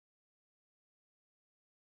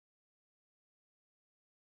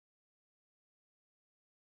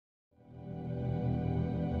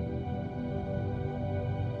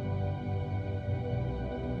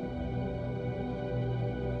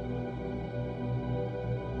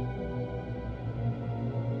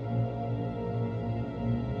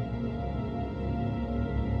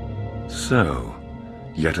So,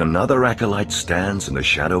 yet another acolyte stands in the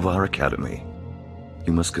shadow of our academy.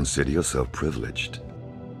 You must consider yourself privileged.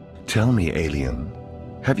 Tell me, alien,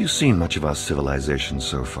 have you seen much of our civilization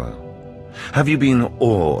so far? Have you been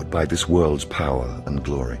awed by this world's power and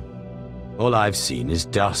glory? All I've seen is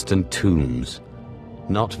dust and tombs.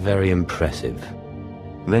 Not very impressive.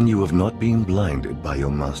 Then you have not been blinded by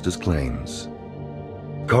your master's claims.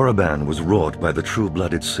 Korriban was wrought by the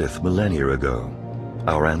true-blooded Sith millennia ago.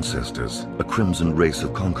 Our ancestors, a crimson race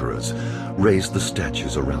of conquerors, raised the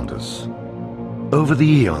statues around us. Over the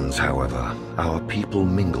eons, however, our people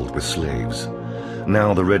mingled with slaves.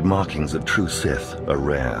 Now the red markings of true Sith are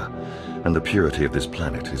rare, and the purity of this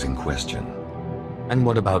planet is in question. And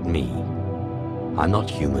what about me? I'm not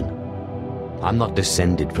human. I'm not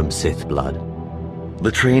descended from Sith blood.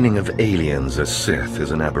 The training of aliens as Sith is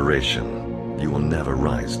an aberration. You will never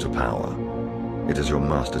rise to power. It is your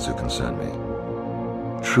masters who concern me.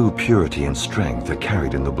 True purity and strength are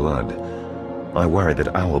carried in the blood. I worry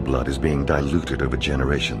that our blood is being diluted over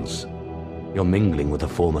generations. You're mingling with a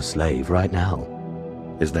former slave right now.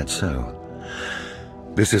 Is that so?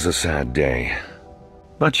 This is a sad day,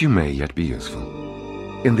 but you may yet be useful.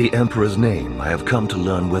 In the Emperor's name, I have come to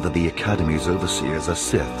learn whether the Academy's overseers are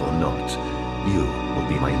Sith or not. You will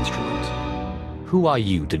be my instrument. Who are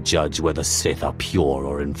you to judge whether Sith are pure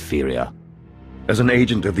or inferior? As an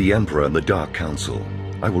agent of the Emperor and the Dark Council,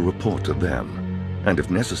 I will report to them, and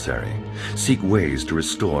if necessary, seek ways to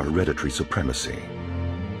restore hereditary supremacy.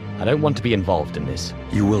 I don't want to be involved in this.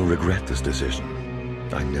 You will regret this decision.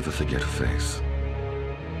 I never forget a face.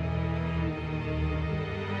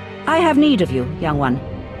 I have need of you, young one.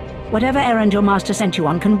 Whatever errand your master sent you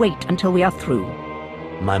on can wait until we are through.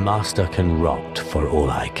 My master can rot for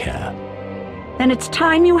all I care. Then it's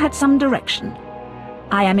time you had some direction.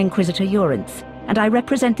 I am Inquisitor Urinth, and I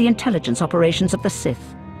represent the intelligence operations of the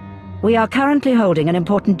Sith. We are currently holding an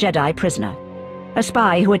important Jedi prisoner, a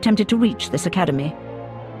spy who attempted to reach this academy.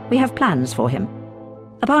 We have plans for him.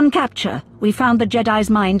 Upon capture, we found the Jedi's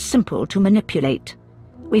mind simple to manipulate.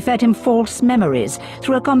 We fed him false memories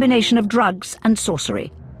through a combination of drugs and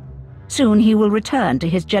sorcery. Soon he will return to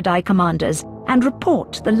his Jedi commanders and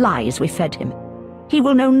report the lies we fed him. He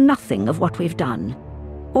will know nothing of what we've done.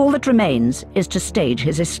 All that remains is to stage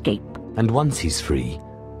his escape. And once he's free,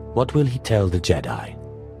 what will he tell the Jedi?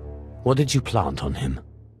 What did you plant on him?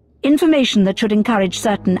 Information that should encourage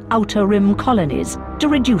certain Outer Rim colonies to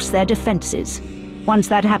reduce their defenses. Once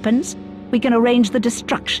that happens, we can arrange the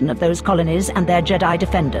destruction of those colonies and their Jedi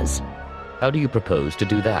defenders. How do you propose to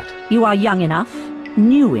do that? You are young enough,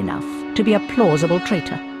 new enough, to be a plausible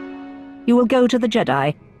traitor. You will go to the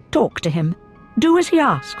Jedi, talk to him, do as he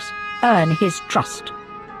asks, earn his trust.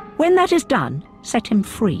 When that is done, set him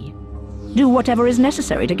free. Do whatever is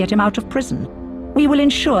necessary to get him out of prison. We will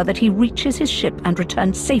ensure that he reaches his ship and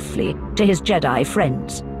returns safely to his Jedi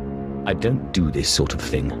friends. I don't do this sort of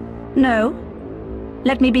thing. No.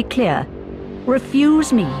 Let me be clear.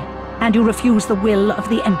 Refuse me, and you refuse the will of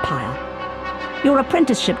the Empire. Your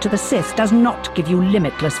apprenticeship to the Sith does not give you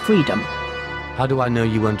limitless freedom. How do I know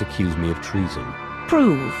you won't accuse me of treason?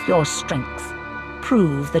 Prove your strength.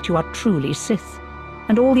 Prove that you are truly Sith,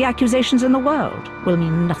 and all the accusations in the world will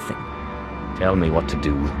mean nothing. Tell me what to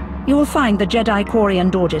do. You will find the Jedi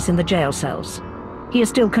Quarian Dorgis in the jail cells. He is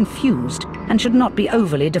still confused, and should not be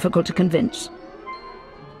overly difficult to convince.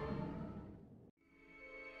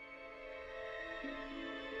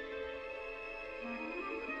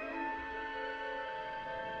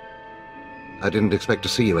 I didn't expect to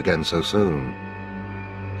see you again so soon.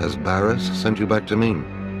 Has Baras sent you back to me?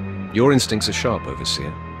 Your instincts are sharp,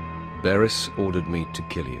 Overseer. Baras ordered me to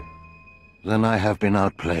kill you. Then I have been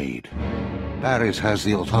outplayed. Baras has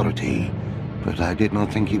the authority, but I did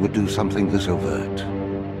not think he would do something this overt.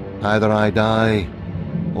 Either I die,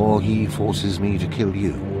 or he forces me to kill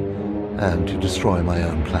you, and to destroy my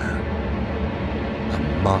own plan.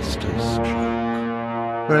 A masterstroke.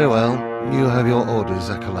 Very well, you have your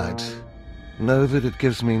orders, Acolyte. Know that it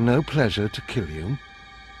gives me no pleasure to kill you.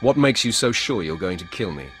 What makes you so sure you're going to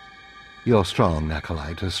kill me? You're strong,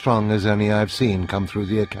 Acolyte, as strong as any I've seen come through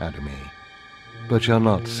the Academy. But you're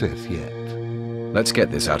not Sith yet. Let's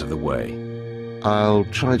get this out of the way. I'll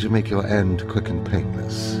try to make your end quick and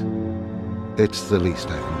painless. It's the least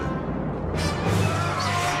I can do.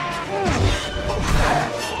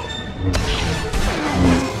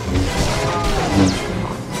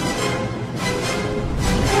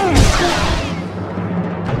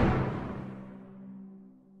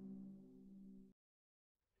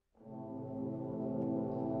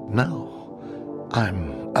 Now,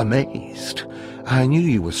 I'm amazed. I knew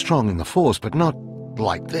you were strong in the Force, but not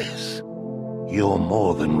like this. You're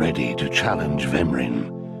more than ready to challenge Vemrin.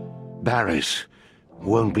 Baras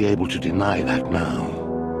won't be able to deny that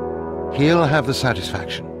now. He'll have the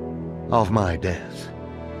satisfaction of my death,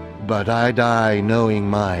 but I die knowing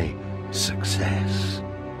my success.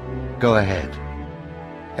 Go ahead.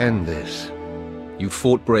 End this. You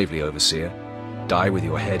fought bravely, Overseer. Die with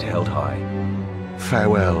your head held high.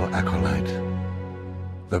 Farewell, Acolyte.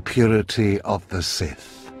 The purity of the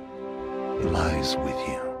Sith lies with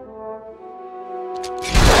you.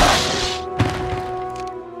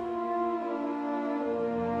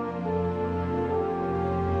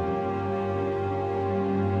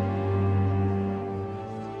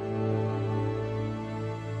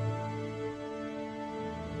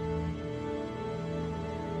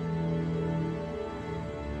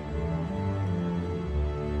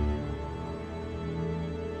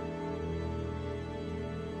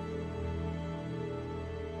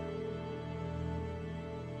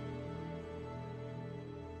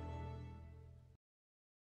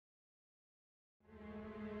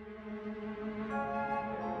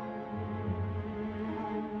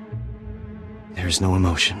 There is no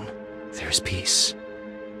emotion. There is peace.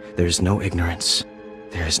 There is no ignorance.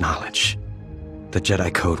 There is knowledge. The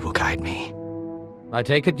Jedi Code will guide me. I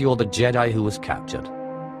take it you're the Jedi who was captured.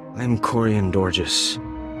 I'm Corian Dorjus.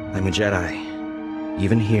 I'm a Jedi.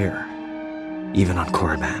 Even here. Even on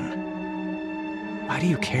Korriban. Why do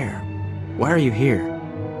you care? Why are you here?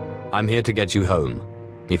 I'm here to get you home,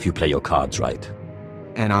 if you play your cards right.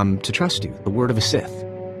 And I'm to trust you, the word of a Sith.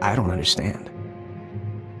 I don't understand.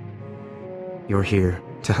 You're here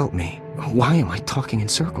to help me. Why am I talking in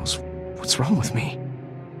circles? What's wrong with me?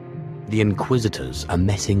 The Inquisitors are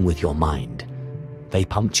messing with your mind. They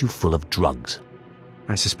pumped you full of drugs.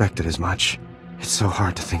 I suspected as much. It's so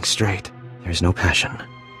hard to think straight. There's no passion.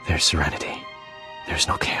 There's serenity. There's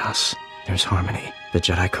no chaos. There's harmony. The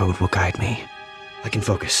Jedi Code will guide me. I can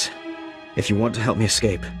focus. If you want to help me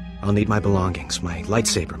escape, I'll need my belongings, my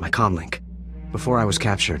lightsaber, my comlink. Before I was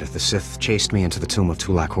captured, the Sith chased me into the tomb of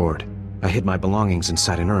Tulak Horde. I hid my belongings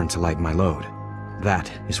inside an urn to lighten my load.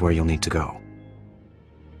 That is where you'll need to go.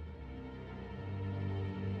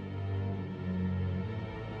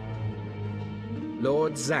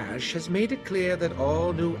 Lord Zash has made it clear that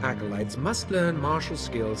all new acolytes must learn martial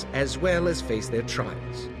skills as well as face their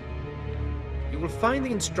trials. You will find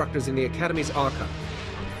the instructors in the Academy's archive.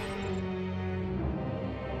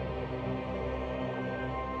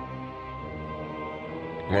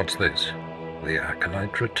 What's this? The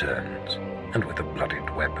Acolyte returns, and with a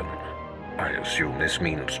bloodied weapon. I assume this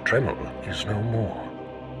means Tremel is no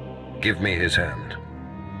more. Give me his hand.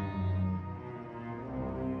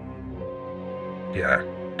 Here,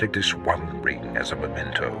 take this one ring as a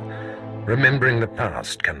memento. Remembering the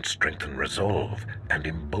past can strengthen resolve and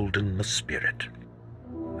embolden the spirit.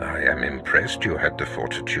 I am impressed you had the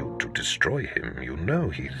fortitude to destroy him. You know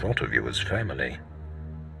he thought of you as family.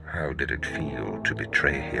 How did it feel to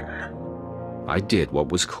betray him? I did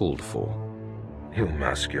what was called for. You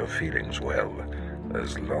mask your feelings well,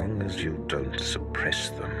 as long as you don't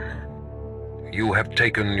suppress them. You have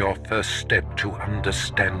taken your first step to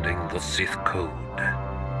understanding the Sith Code.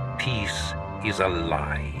 Peace is a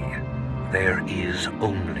lie. There is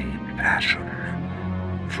only passion.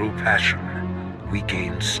 Through passion, we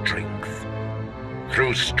gain strength.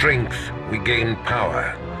 Through strength, we gain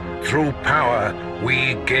power. Through power,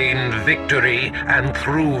 we gain victory, and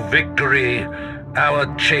through victory, our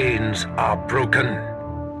chains are broken.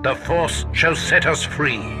 The Force shall set us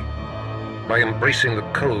free. By embracing the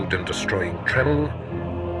Code and destroying Tremel,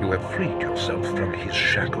 you have freed yourself from his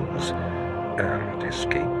shackles and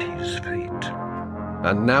escaped his fate.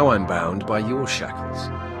 And now I'm bound by your shackles.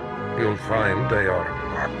 You'll find they are a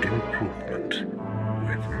marked improvement,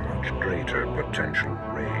 with much greater potential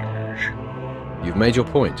range. You've made your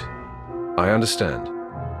point. I understand.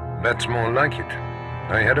 That's more like it.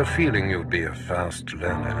 I had a feeling you'd be a fast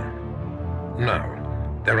learner. Now,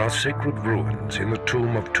 there are sacred ruins in the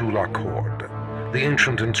tomb of Tulak Horde. The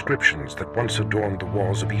ancient inscriptions that once adorned the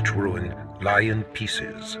walls of each ruin lie in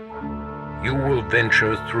pieces. You will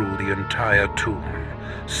venture through the entire tomb,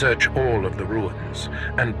 search all of the ruins,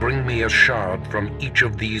 and bring me a shard from each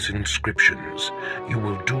of these inscriptions. You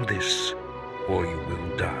will do this, or you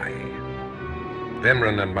will die.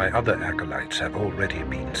 Vemrin and my other acolytes have already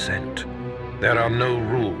been sent. There are no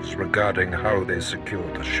rules regarding how they secure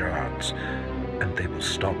the shards, and they will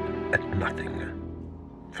stop at nothing.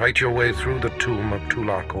 Fight your way through the tomb of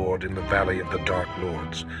Tulak Horde in the Valley of the Dark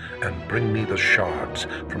Lords, and bring me the shards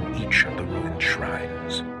from each of the ruined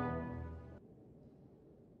shrines.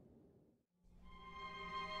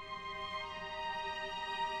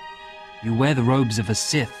 You wear the robes of a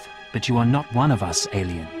Sith, but you are not one of us,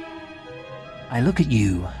 alien. I look at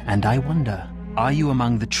you, and I wonder, are you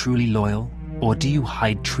among the truly loyal, or do you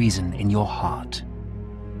hide treason in your heart?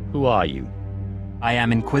 Who are you? I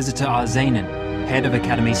am Inquisitor Arzanin, head of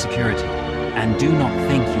Academy Security, and do not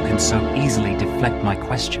think you can so easily deflect my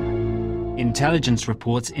question. Intelligence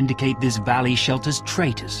reports indicate this valley shelters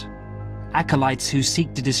traitors. Acolytes who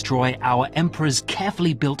seek to destroy our Emperor's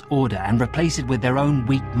carefully built order and replace it with their own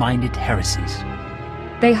weak-minded heresies.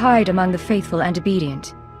 They hide among the faithful and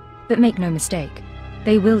obedient. But make no mistake,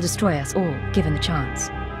 they will destroy us all, given the chance.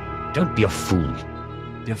 Don't be a fool.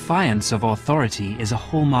 Defiance of authority is a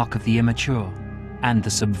hallmark of the immature and the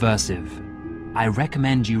subversive. I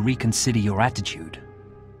recommend you reconsider your attitude.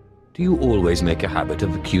 Do you always make a habit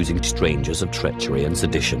of accusing strangers of treachery and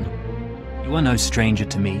sedition? You are no stranger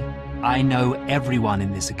to me. I know everyone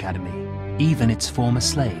in this academy, even its former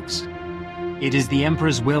slaves. It is the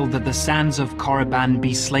Emperor's will that the sands of Korriban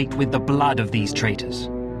be slaked with the blood of these traitors.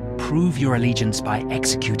 Prove your allegiance by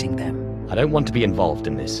executing them. I don't want to be involved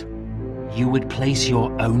in this. You would place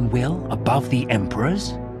your own will above the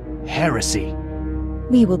Emperor's? Heresy.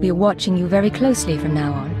 We will be watching you very closely from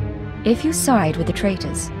now on. If you side with the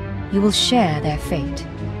traitors, you will share their fate.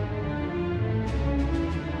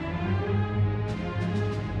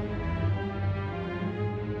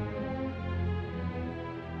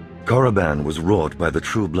 Korriban was wrought by the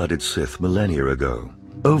true-blooded Sith millennia ago.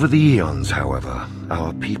 Over the eons, however,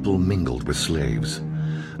 our people mingled with slaves.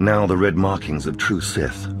 Now the red markings of true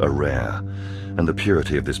Sith are rare, and the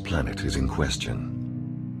purity of this planet is in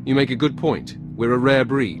question. You make a good point. We're a rare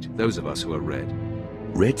breed, those of us who are red.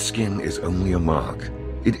 Red skin is only a mark.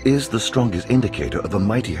 It is the strongest indicator of a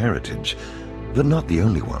mighty heritage, but not the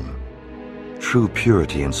only one. True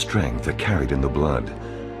purity and strength are carried in the blood.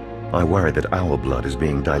 I worry that our blood is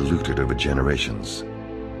being diluted over generations.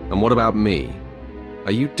 And what about me?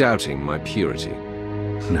 Are you doubting my purity?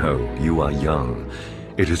 No, you are young.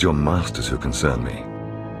 It is your masters who concern me.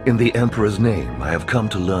 In the Emperor's name, I have come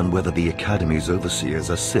to learn whether the Academy's overseers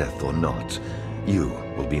are Sith or not. You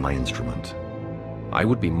will be my instrument. I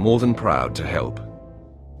would be more than proud to help.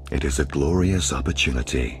 It is a glorious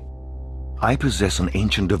opportunity. I possess an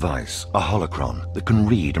ancient device, a holocron, that can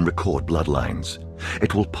read and record bloodlines.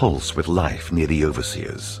 It will pulse with life near the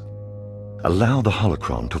overseers. Allow the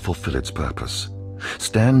holocron to fulfill its purpose.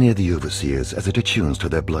 Stand near the overseers as it attunes to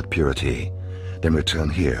their blood purity. Then return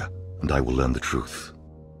here, and I will learn the truth.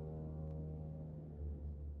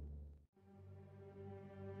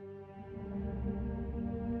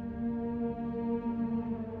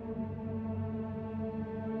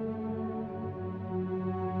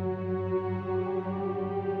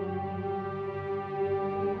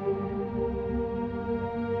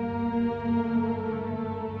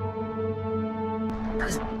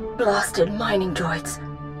 Those blasted mining droids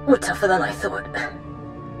were tougher than I thought.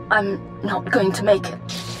 I'm not going to make it,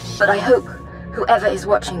 but I hope whoever is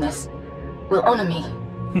watching this will honor me.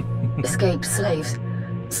 Escaped slaves,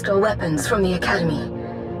 stole weapons from the Academy,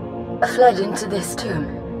 fled into this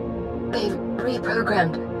tomb. They've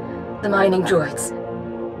reprogrammed the mining droids.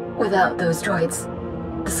 Without those droids,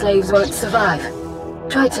 the slaves won't survive.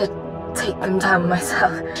 Tried to take them down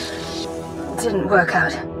myself. Didn't work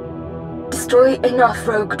out. Destroy enough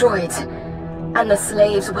rogue droids, and the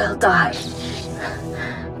slaves will die.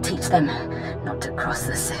 Teach them not to cross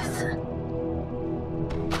the Sith.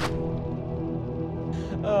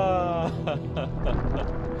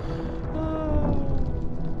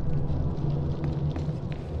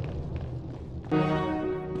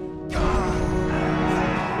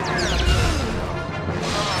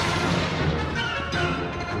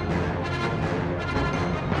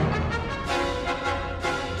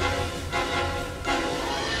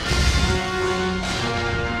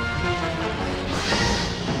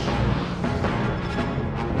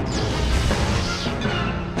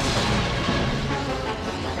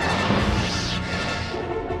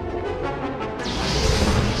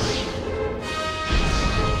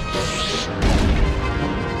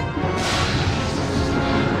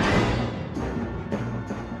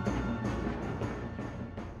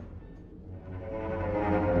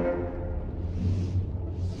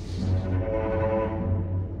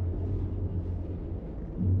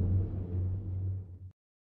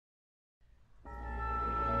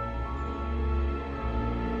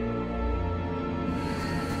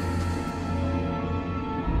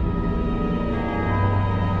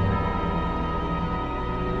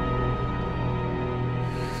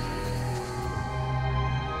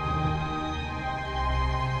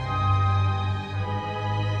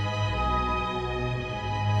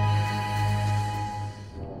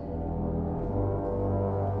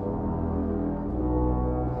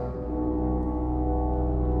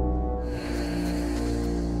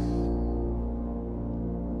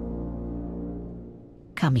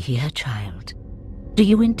 Come here, child. Do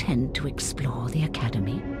you intend to explore the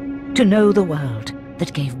Academy? To know the world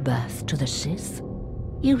that gave birth to the Sith?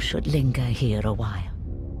 You should linger here a while.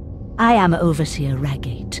 I am Overseer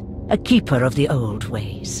Ragate, a keeper of the old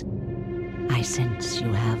ways. I sense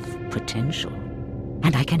you have potential,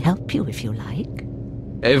 and I can help you if you like.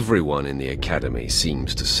 Everyone in the Academy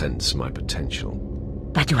seems to sense my potential.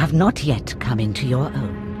 But you have not yet come into your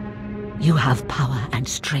own. You have power and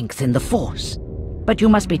strength in the Force, but you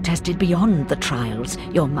must be tested beyond the trials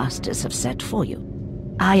your masters have set for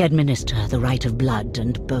you. I administer the rite of blood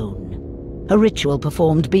and bone, a ritual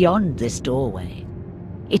performed beyond this doorway.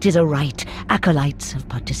 It is a rite acolytes have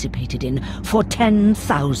participated in for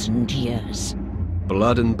 10,000 years.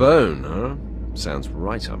 Blood and bone, huh? Sounds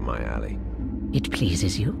right up my alley. It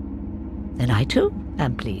pleases you? Then I too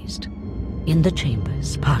am pleased. In the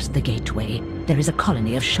chambers, past the gateway, there is a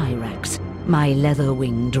colony of Shyraks, my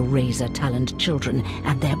leather-winged, razor-taloned children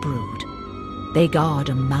and their brood. They guard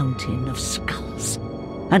a mountain of skulls,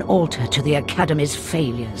 an altar to the Academy's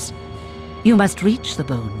failures. You must reach the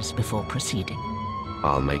bones before proceeding.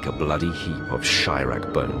 I'll make a bloody heap of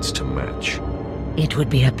Shyrak bones to match. It would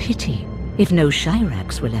be a pity if no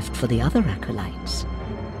Shyraks were left for the other acolytes.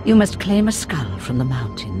 You must claim a skull from the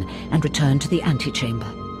mountain and return to the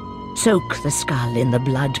antechamber. Soak the skull in the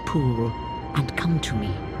blood pool and come to me.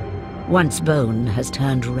 Once bone has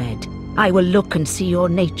turned red, I will look and see your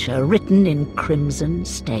nature written in crimson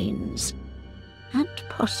stains. And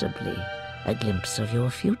possibly a glimpse of your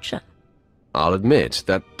future. I'll admit,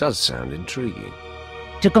 that does sound intriguing.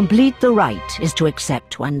 To complete the rite is to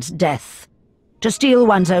accept one's death, to steal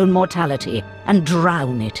one's own mortality and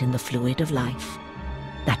drown it in the fluid of life.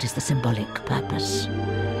 That is the symbolic purpose.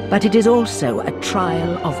 But it is also a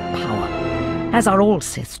trial of power, as are all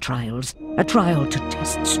Sith trials, a trial to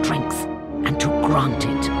test strength and to grant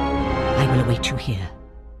it. I will await you here.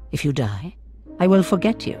 If you die, I will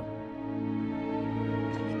forget you.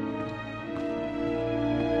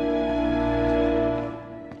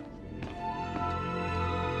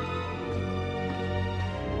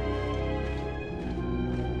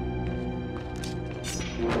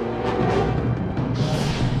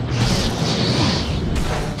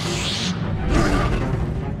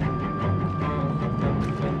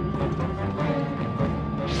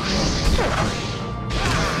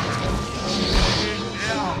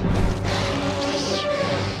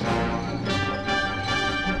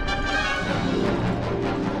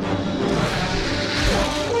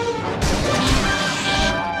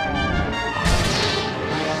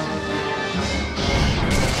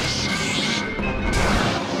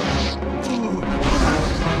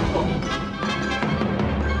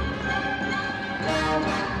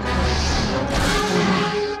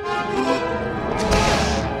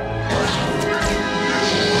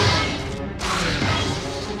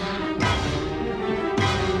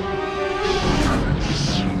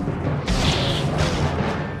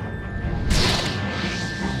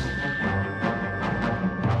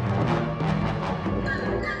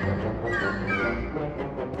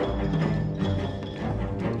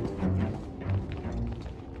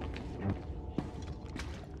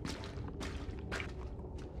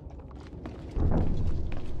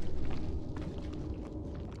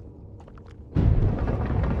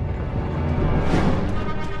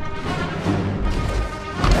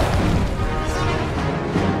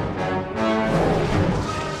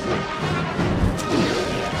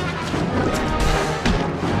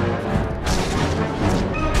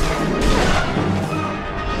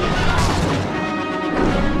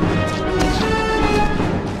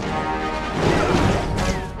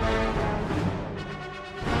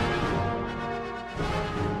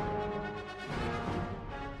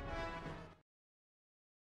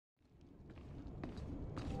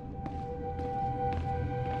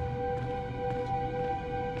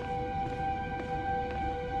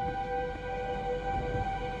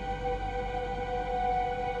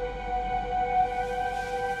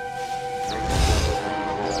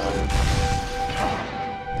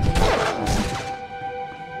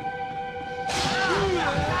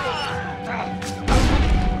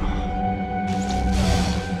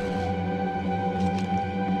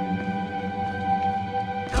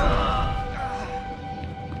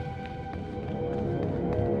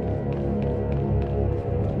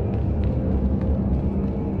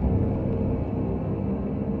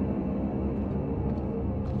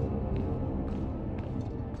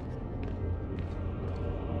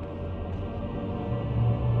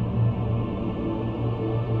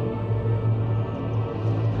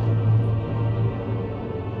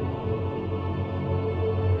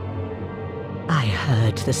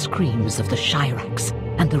 heard the screams of the Shyraks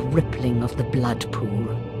and the rippling of the blood pool.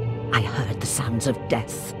 I heard the sounds of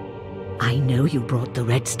death. I know you brought the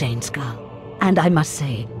red-stained skull, and I must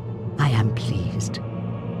say, I am pleased.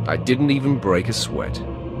 I didn't even break a sweat.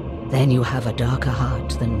 Then you have a darker heart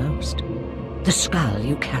than most. The skull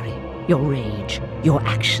you carry, your rage, your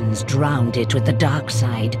actions drowned it with the dark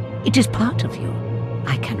side. It is part of you.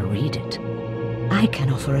 I can read it. I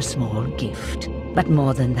can offer a small gift, but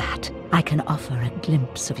more than that, I can offer a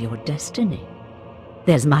glimpse of your destiny.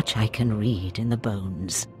 There's much I can read in the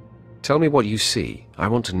bones. Tell me what you see. I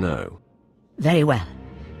want to know. Very well.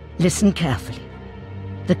 Listen carefully.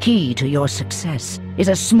 The key to your success is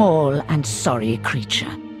a small and sorry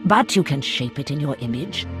creature, but you can shape it in your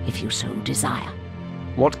image if you so desire.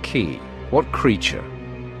 What key? What creature?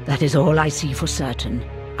 That is all I see for certain.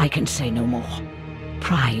 I can say no more.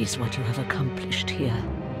 Prize what you have accomplished here.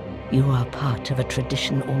 You are part of a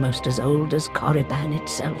tradition almost as old as Korriban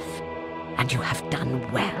itself, and you have done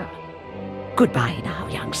well. Goodbye now,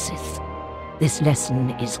 young Sith. This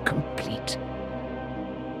lesson is complete.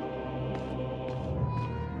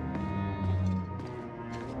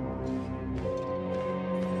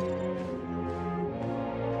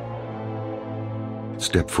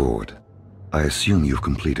 Step forward. I assume you've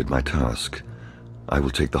completed my task. I will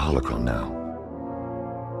take the holocron now.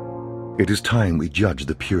 It is time we judge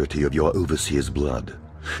the purity of your overseer's blood.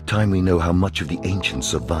 Time we know how much of the ancients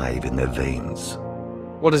survive in their veins.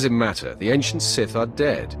 What does it matter? The ancient Sith are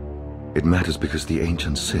dead. It matters because the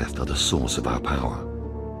ancient Sith are the source of our power.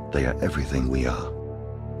 They are everything we are.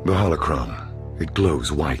 The holocron, it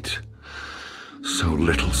glows white. So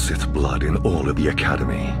little Sith blood in all of the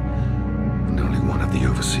Academy. And only one of the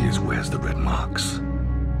overseers wears the red marks.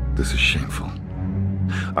 This is shameful.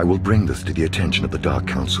 I will bring this to the attention of the Dark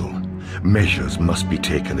Council. Measures must be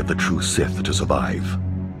taken if the true Sith are to survive.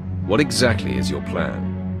 What exactly is your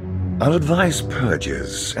plan? I'll advise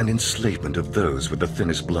purges and enslavement of those with the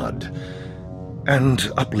thinnest blood,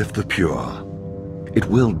 and uplift the pure. It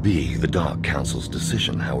will be the Dark Council's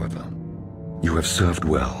decision, however. You have served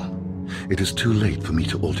well. It is too late for me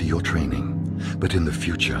to alter your training, but in the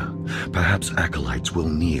future, perhaps acolytes will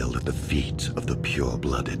kneel at the feet of the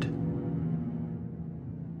pure-blooded.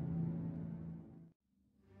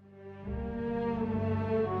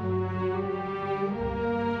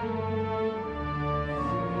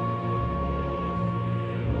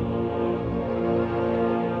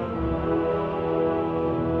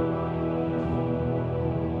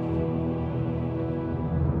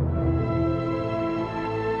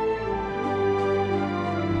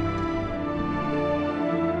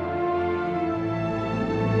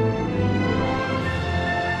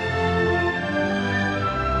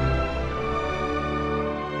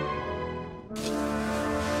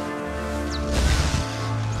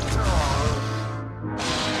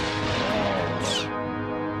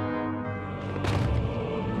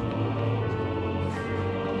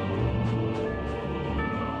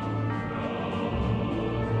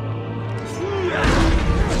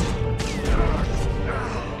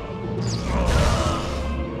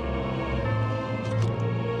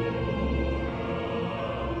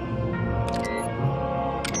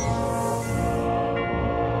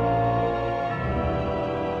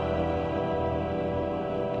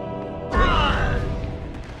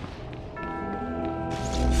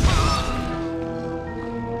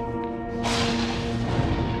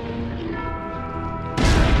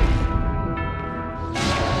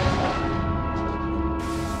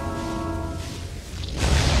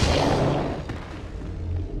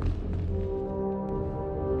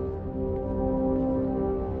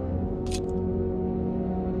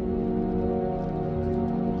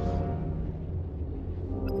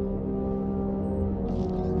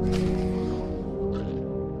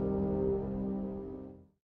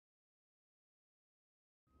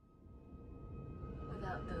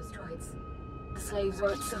 The slaves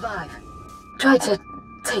won't survive. Tried to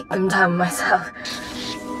take them down myself.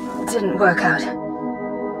 Didn't work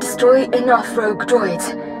out. Destroy enough rogue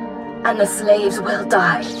droids, and the slaves will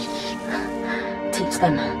die. Teach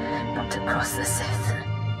them not to cross the Sith.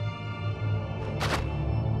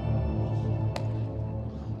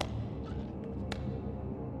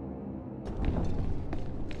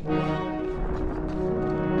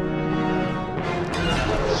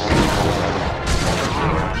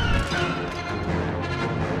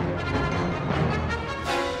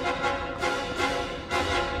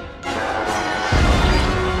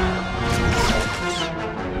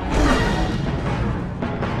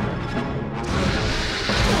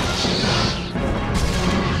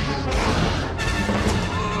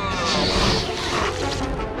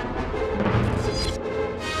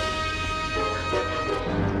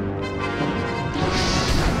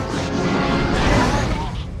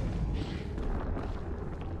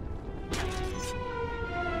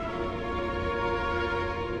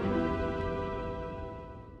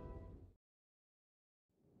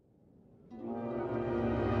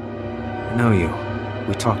 know you.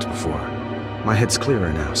 We talked before. My head's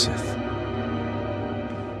clearer now, Sith.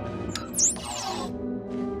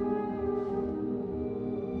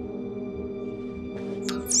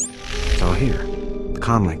 It's all here. The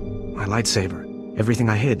comlink, my lightsaber, everything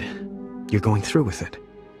I hid. You're going through with it.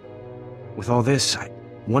 With all this,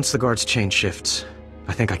 once the guards change shifts,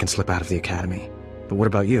 I think I can slip out of the academy. But what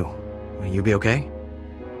about you? Will you be okay?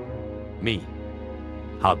 Me?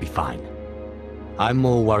 I'll be fine. I'm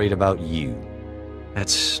more worried about you.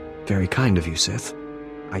 That's very kind of you, Sith.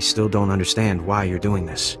 I still don't understand why you're doing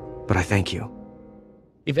this, but I thank you.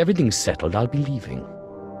 If everything's settled, I'll be leaving.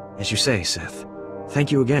 As you say, Sith.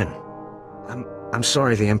 Thank you again. I'm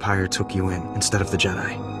sorry the Empire took you in instead of the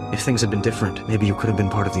Jedi. If things had been different, maybe you could have been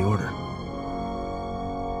part of the Order.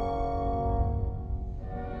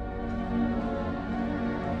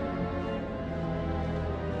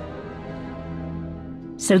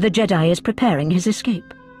 So the Jedi is preparing his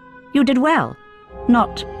escape. You did well.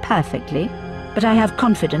 Not perfectly, but I have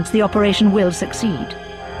confidence the operation will succeed.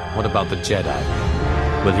 What about the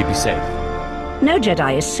Jedi? Will he be safe? No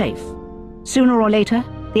Jedi is safe. Sooner or later,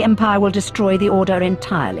 the Empire will destroy the Order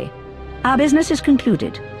entirely. Our business is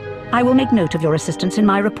concluded. I will make note of your assistance in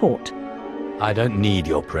my report. I don't need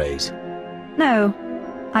your praise. No,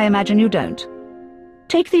 I imagine you don't.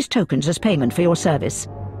 Take these tokens as payment for your service,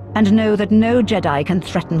 and know that no Jedi can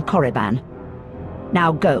threaten Korriban.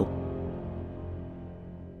 Now go.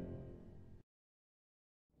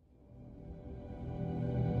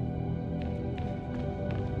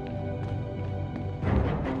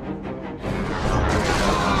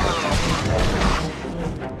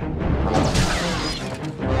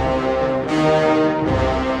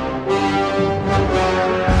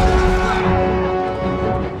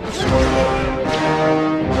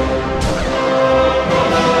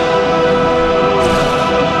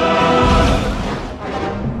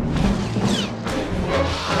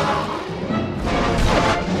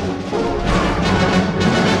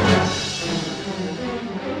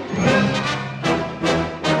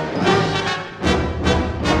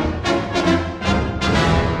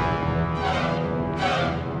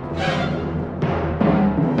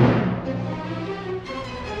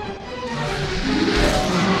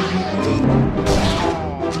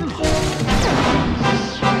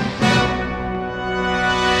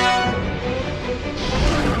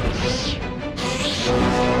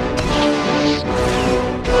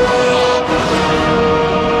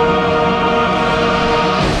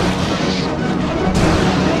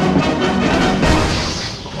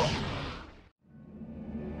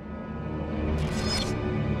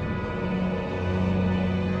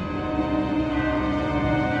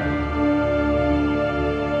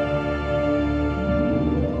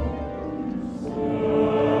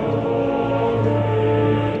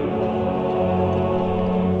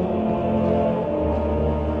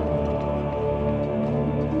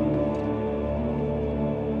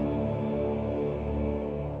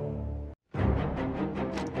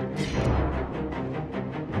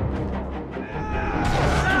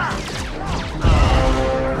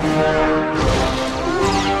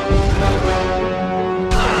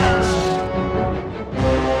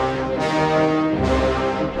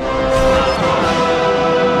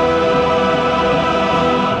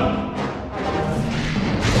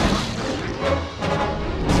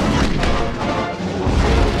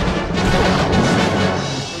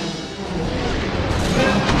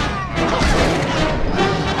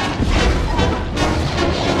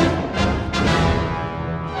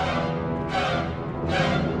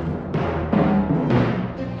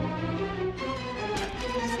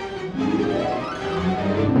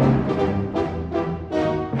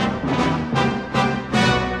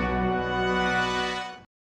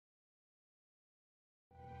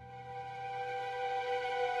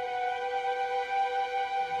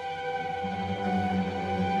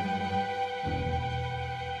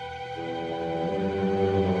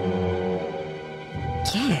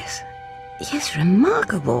 Yes,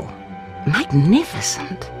 remarkable.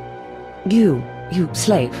 Magnificent. You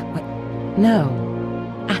slave. Wait,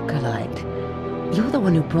 no. Acolyte. You're the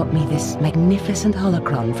one who brought me this magnificent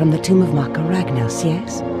holocron from the tomb of Marka Ragnos,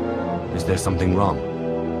 yes? Is there something wrong?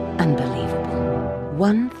 Unbelievable.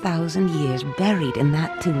 1,000 years buried in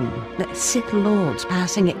that tomb. The Sith Lords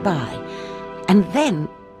passing it by. And then,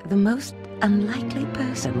 the most unlikely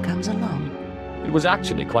person comes along. It was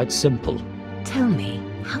actually quite simple. Tell me,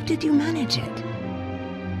 how did you manage it?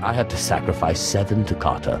 I had to sacrifice 7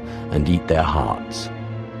 Takata and eat their hearts.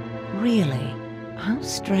 Really? How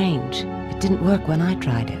strange. It didn't work when I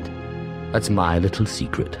tried it. That's my little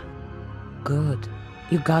secret. Good.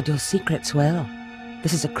 You guard your secrets well.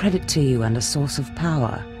 This is a credit to you and a source of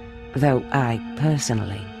power. though I,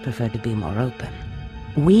 personally, prefer to be more open.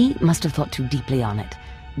 We must have thought too deeply on it,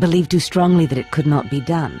 believed too strongly that it could not be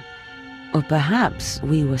done. Or perhaps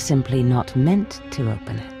we were simply not meant to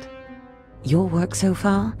open it. Your work so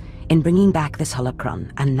far, in bringing back this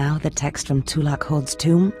holocron, and now the text from Tulak Horde's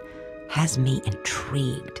tomb, has me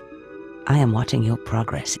intrigued. I am watching your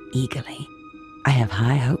progress eagerly. I have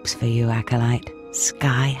high hopes for you, Acolyte.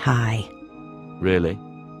 Sky high. Really?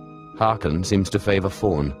 Harkon seems to favor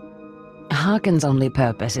Fawn. Harkon's only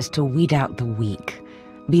purpose is to weed out the weak.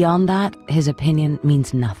 Beyond that, his opinion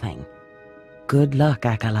means nothing. Good luck,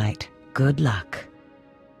 Acolyte. Good luck.